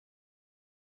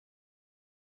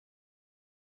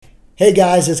Hey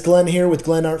guys, it's Glenn here with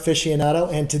Glenn Art Aficionado,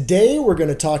 and today we're going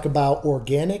to talk about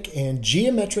organic and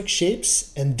geometric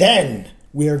shapes, and then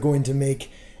we are going to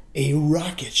make a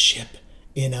rocket ship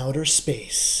in outer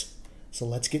space. So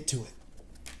let's get to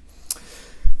it.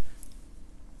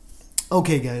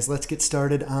 Okay guys, let's get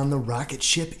started on the rocket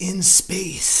ship in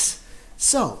space.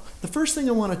 So the first thing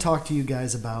I want to talk to you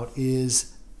guys about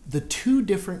is the two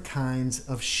different kinds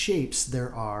of shapes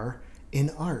there are in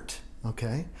art,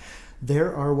 okay?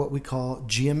 There are what we call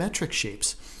geometric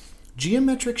shapes.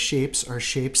 Geometric shapes are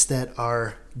shapes that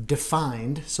are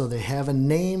defined, so they have a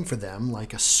name for them,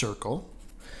 like a circle,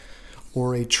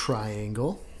 or a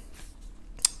triangle,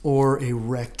 or a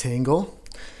rectangle,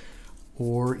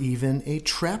 or even a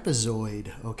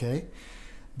trapezoid, okay?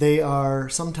 They are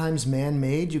sometimes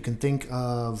man-made. You can think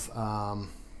of, a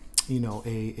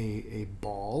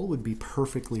ball would be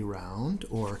perfectly round,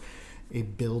 or a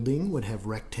building would have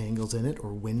rectangles in it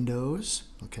or windows,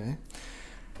 okay?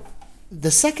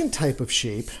 The second type of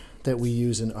shape that we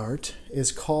use in art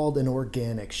is called an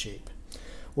organic shape.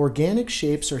 Organic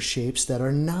shapes are shapes that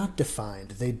are not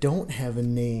defined. They don't have a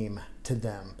name to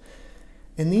them.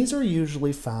 And these are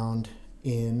usually found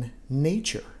in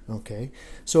nature, okay?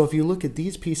 So if you look at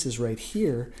these pieces right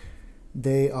here,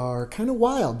 they are kind of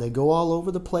wild. They go all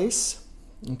over the place,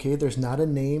 okay? There's not a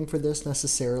name for this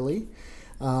necessarily.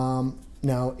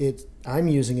 Now I'm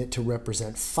using it to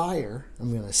represent fire.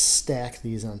 I'm going to stack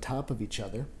these on top of each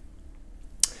other.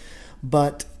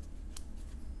 But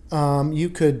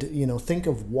you could, think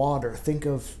of water, think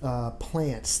of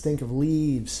plants, think of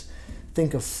leaves,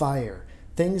 think of fire.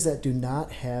 Things that do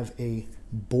not have a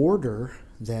border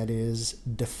that is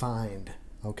defined,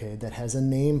 okay, that has a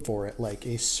name for it, like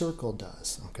a circle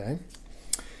does, okay?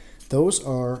 Those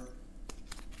are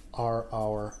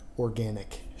our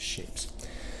organic shapes.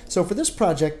 So for this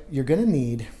project, you're going to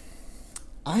need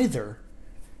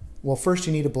first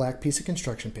you need a black piece of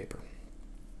construction paper,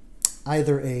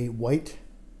 either a white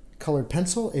colored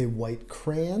pencil, a white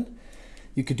crayon.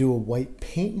 You could do a white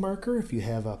paint marker if you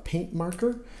have a paint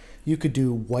marker. You could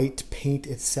do white paint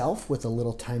itself with a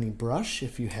little tiny brush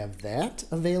if you have that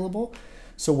available.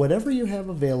 So whatever you have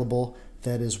available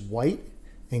that is white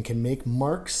and can make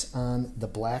marks on the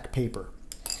black paper.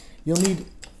 You'll need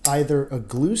either a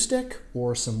glue stick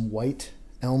or some white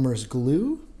Elmer's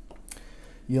glue.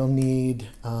 You'll need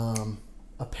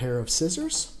a pair of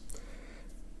scissors.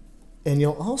 And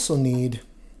you'll also need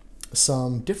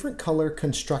some different color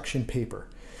construction paper.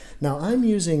 Now I'm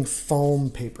using foam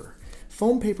paper.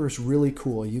 Foam paper is really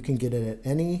cool. You can get it at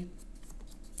any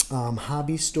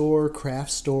hobby store, craft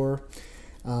store.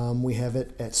 We have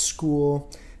it at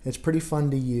school. It's pretty fun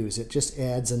to use. It just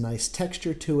adds a nice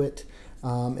texture to it.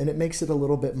 And it makes it a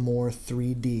little bit more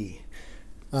 3D.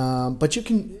 But you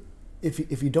can,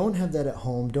 if you don't have that at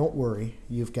home, don't worry.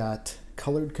 You've got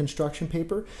colored construction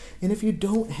paper. And if you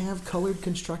don't have colored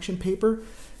construction paper,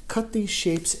 cut these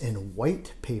shapes in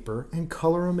white paper and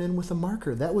color them in with a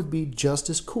marker. That would be just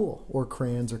as cool, or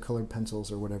crayons or colored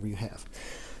pencils or whatever you have.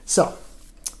 So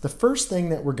the first thing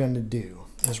that we're going to do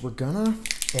is we're going to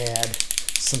add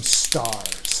some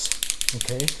stars.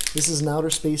 Okay, this is an outer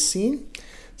space scene.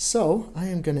 So I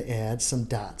am going to add some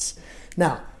dots.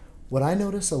 Now, what I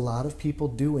notice a lot of people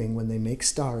doing when they make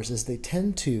stars is they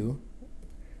tend to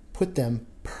put them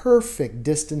perfect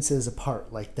distances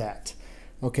apart like that.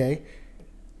 Okay?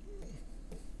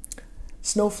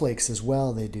 Snowflakes as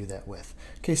well, they do that with.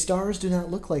 Okay, stars do not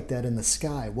look like that in the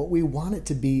sky. What we want it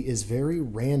to be is very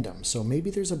random. So maybe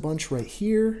there's a bunch right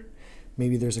here.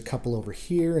 Maybe there's a couple over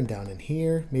here and down in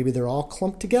here. Maybe they're all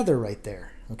clumped together right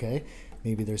there. Okay?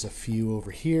 Maybe there's a few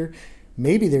over here.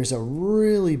 Maybe there's a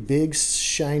really big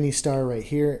shiny star right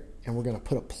here, and we're going to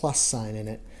put a plus sign in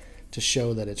it to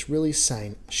show that it's really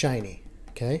shiny.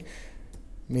 Okay?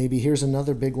 Maybe here's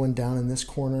another big one down in this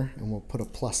corner, and we'll put a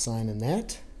plus sign in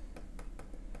that.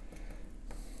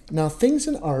 Now, things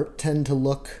in art tend to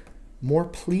look more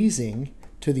pleasing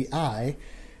to the eye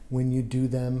when you do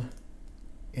them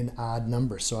in odd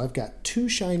numbers. So I've got two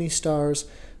shiny stars.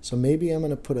 So maybe I'm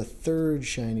going to put a third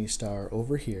shiny star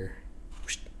over here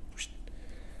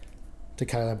to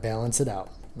kind of balance it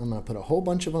out. I'm going to put a whole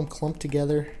bunch of them clumped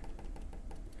together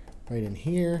right in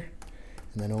here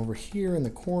and then over here in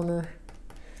the corner.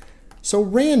 So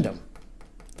random.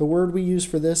 The word we use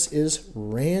for this is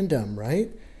random,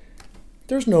 right?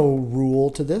 There's no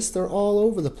rule to this. They're all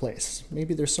over the place.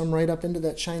 Maybe there's some right up into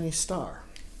that shiny star.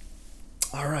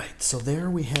 All right, so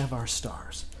there we have our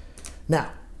stars.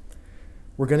 Now,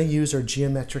 we're going to use our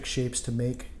geometric shapes to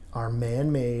make our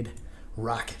man-made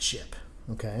rocket ship,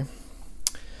 okay?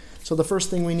 So the first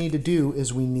thing we need to do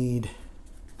is we need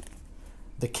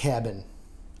the cabin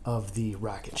of the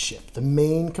rocket ship, the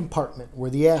main compartment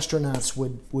where the astronauts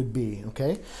would be,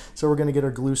 okay? So we're going to get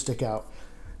our glue stick out.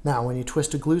 Now, when you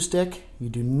twist a glue stick, you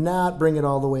do not bring it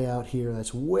all the way out here.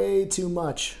 That's way too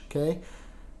much, okay?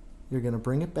 You're going to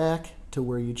bring it back to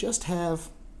where you just have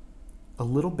a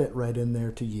little bit right in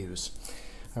there to use.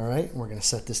 All right, we're going to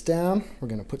set this down. We're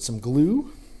going to put some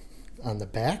glue on the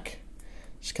back.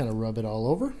 Just kind of rub it all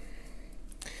over.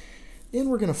 And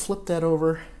we're going to flip that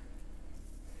over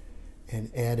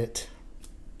and add it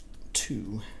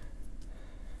to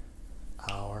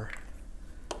our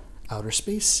outer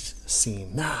space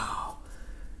scene. Now,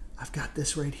 I've got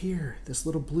this right here, this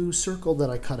little blue circle that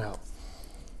I cut out.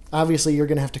 Obviously, you're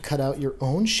going to have to cut out your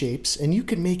own shapes, and you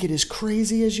can make it as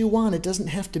crazy as you want. It doesn't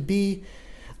have to be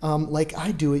like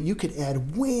I do it. You could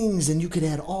add wings, and you could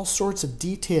add all sorts of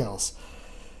details.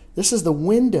 This is the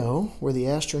window where the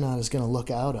astronaut is going to look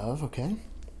out of, okay?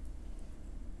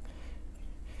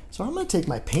 So I'm going to take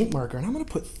my paint marker, and I'm going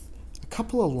to put a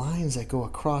couple of lines that go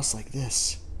across like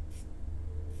this.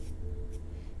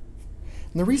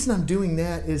 And the reason I'm doing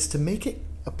that is to make it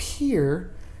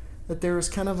appear that there is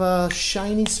kind of a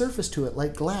shiny surface to it,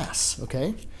 like glass,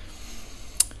 okay?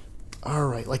 All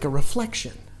right, like a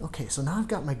reflection. Okay, so now I've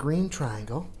got my green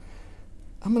triangle.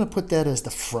 I'm going to put that as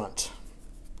the front.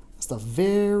 That's the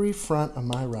very front of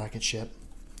my rocket ship.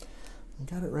 I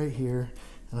got it right here,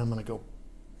 and I'm going to go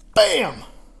bam!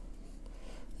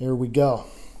 There we go.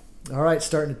 All right,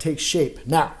 starting to take shape.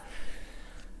 Now,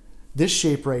 this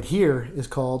shape right here is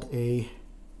called a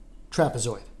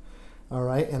trapezoid. All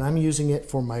right, and I'm using it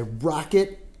for my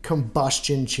rocket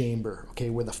combustion chamber, okay,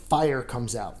 where the fire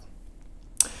comes out.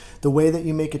 The way that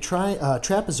you make a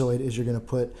trapezoid is you're going to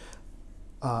put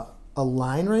a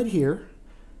line right here,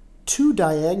 two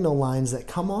diagonal lines that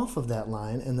come off of that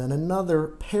line, and then another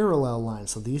parallel line.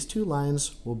 So these two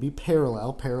lines will be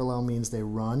parallel. Parallel means they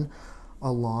run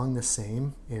along the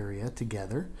same area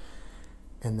together.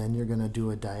 And then you're going to do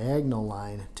a diagonal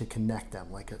line to connect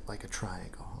them like a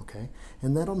triangle, okay?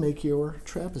 And that'll make your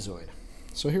trapezoid.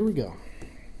 So here we go.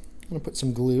 I'm going to put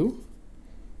some glue.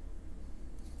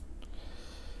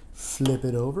 Flip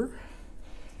it over.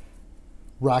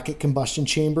 Rocket combustion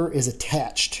chamber is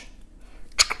attached.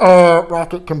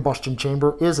 Rocket combustion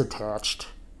chamber is attached.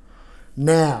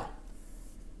 Now,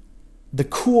 the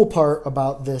cool part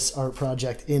about this art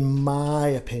project, in my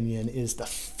opinion, is the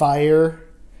fire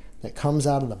that comes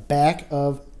out of the back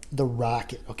of the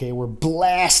rocket, okay? We're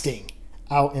blasting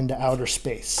out into outer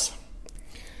space.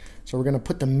 So we're going to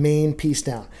put the main piece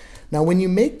down. Now, when you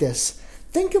make this,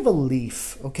 think of a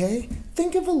leaf, okay?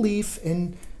 Think of a leaf,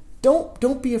 and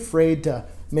don't be afraid to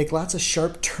make lots of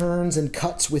sharp turns and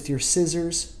cuts with your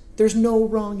scissors. There's no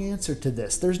wrong answer to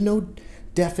this. There's no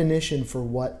definition for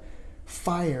what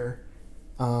fire,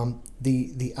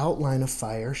 the outline of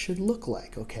fire should look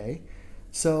like, okay?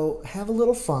 So have a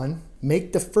little fun.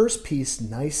 Make the first piece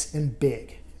nice and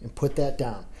big and put that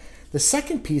down. The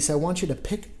second piece, I want you to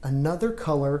pick another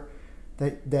color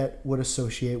that would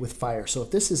associate with fire. So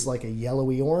if this is like a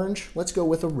yellowy orange, let's go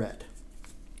with a red.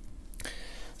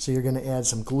 So you're going to add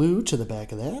some glue to the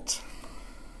back of that.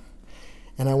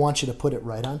 And I want you to put it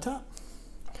right on top.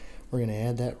 We're going to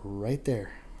add that right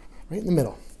there, right in the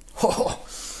middle. Oh,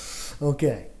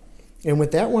 okay. And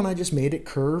with that one, I just made it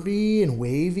curvy and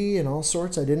wavy and all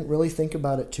sorts. I didn't really think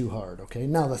about it too hard, okay?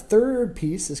 Now, the third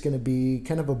piece is going to be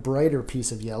kind of a brighter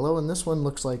piece of yellow, and this one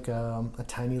looks like a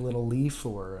tiny little leaf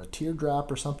or a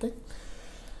teardrop or something.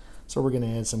 So we're going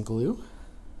to add some glue.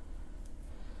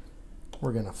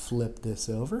 We're going to flip this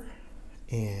over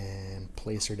and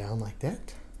place her down like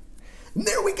that. And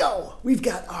there we go! We've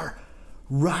got our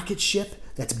rocket ship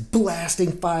that's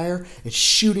blasting fire. It's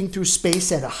shooting through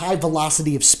space at a high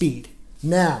velocity of speed.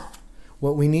 Now,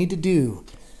 what we need to do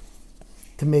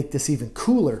to make this even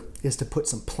cooler is to put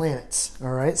some planets.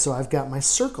 All right, so I've got my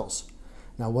circles.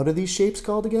 Now, what are these shapes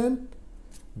called again?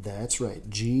 That's right,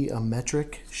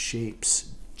 geometric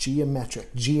shapes.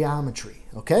 Geometry,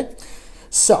 okay?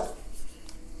 So,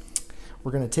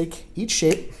 we're going to take each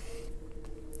shape.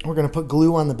 We're going to put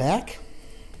glue on the back.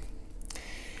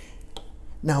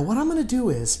 Now, what I'm going to do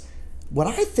is, what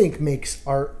I think makes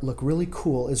art look really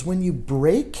cool is when you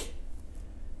break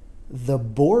the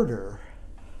border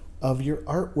of your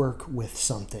artwork with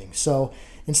something. So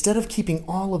instead of keeping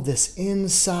all of this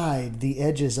inside the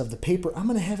edges of the paper, I'm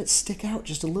going to have it stick out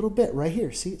just a little bit right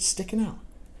here. See, it's sticking out.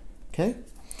 Okay?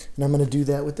 And I'm going to do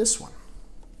that with this one.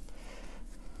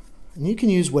 And you can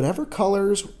use whatever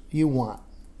colors you want.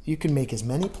 You can make as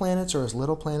many planets or as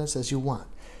little planets as you want.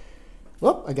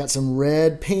 Well, I got some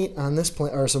red paint on this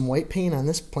planet, or some white paint on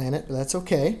this planet, but that's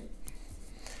okay.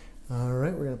 All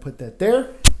right, we're going to put that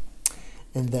there.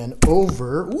 And then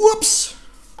over, whoops!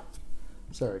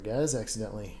 Sorry guys,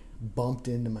 accidentally bumped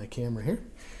into my camera here.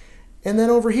 And then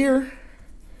over here,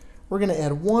 we're gonna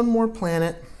add one more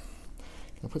planet.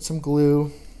 I'm gonna put some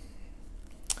glue.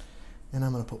 And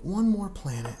I'm gonna put one more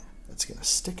planet that's gonna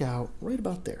stick out right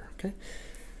about there, okay?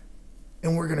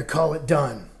 And we're gonna call it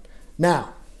done.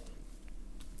 Now,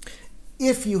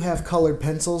 if you have colored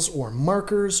pencils or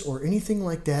markers or anything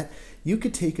like that, you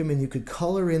could take them and you could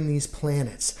color in these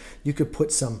planets. You could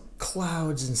put some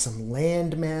clouds and some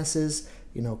land masses,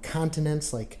 you know,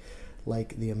 continents like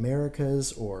the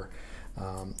Americas or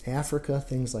Africa,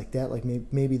 things like that. Like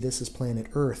maybe this is planet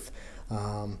Earth.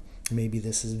 Maybe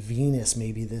this is Venus.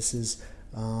 Maybe this is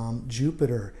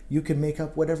Jupiter. You can make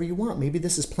up whatever you want. Maybe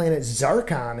this is planet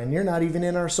Zarkon and you're not even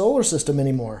in our solar system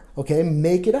anymore. Okay,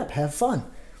 make it up. Have fun.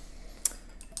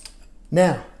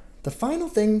 Now, the final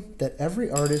thing that every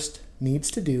artist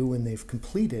needs to do when they've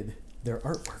completed their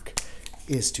artwork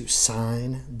is to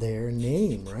sign their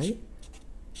name, right?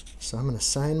 So I'm going to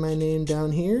sign my name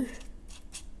down here.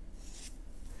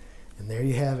 And there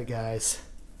you have it, guys.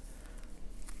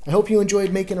 I hope you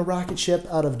enjoyed making a rocket ship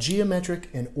out of geometric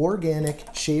and organic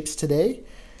shapes today.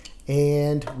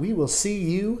 And we will see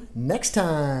you next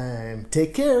time.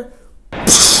 Take care.